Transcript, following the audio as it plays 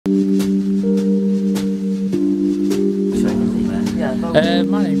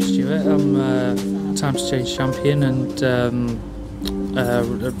My name's Stuart. I'm Times to Change champion and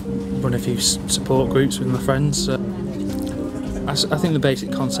run a few support groups with my friends. I think the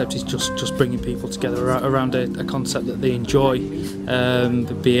basic concept is just bringing people together around a concept that they enjoy,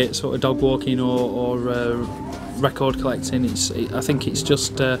 be it sort of dog walking or record collecting. I think it's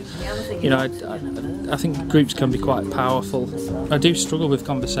just I think groups can be quite powerful. I do struggle with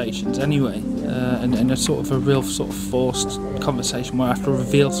conversations anyway, and a sort of a real sort of forced conversation where I have to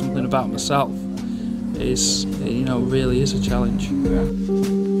reveal something about myself is, really is a challenge. I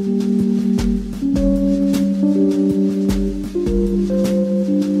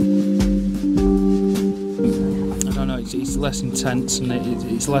don't know. It's less intense and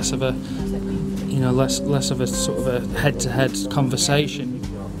it's less of a less of a sort of a head-to-head conversation.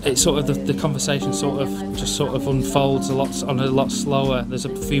 It's sort of the conversation sort of unfolds a lot slower. There's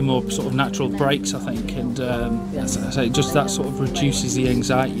a few more sort of natural breaks, I think, and as I say, just that sort of reduces the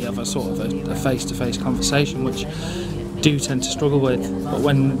anxiety of a sort of a face-to-face conversation, which I do tend to struggle with. But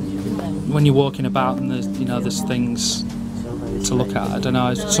when you're walking about and there's things to look at, I don't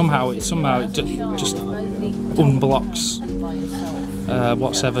know. Somehow it just unblocks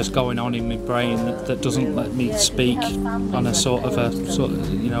whatever's going on in my brain that doesn't let me speak on a sort of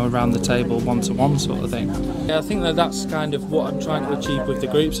around the table one-to-one sort of thing. Yeah, I think that's kind of what I'm trying to achieve with the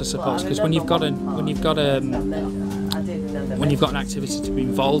groups, I suppose, because when you've got an activity to be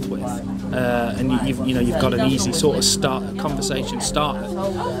involved with, and you've got an easy sort of conversation starter,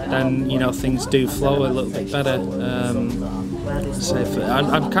 then things do flow a little bit better.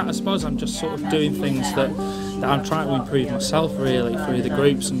 I suppose I'm just sort of doing things that I'm trying to improve myself really through the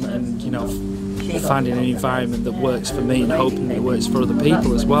groups, and finding an environment that works for me and hoping that it works for other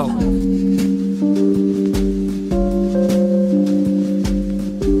people as well.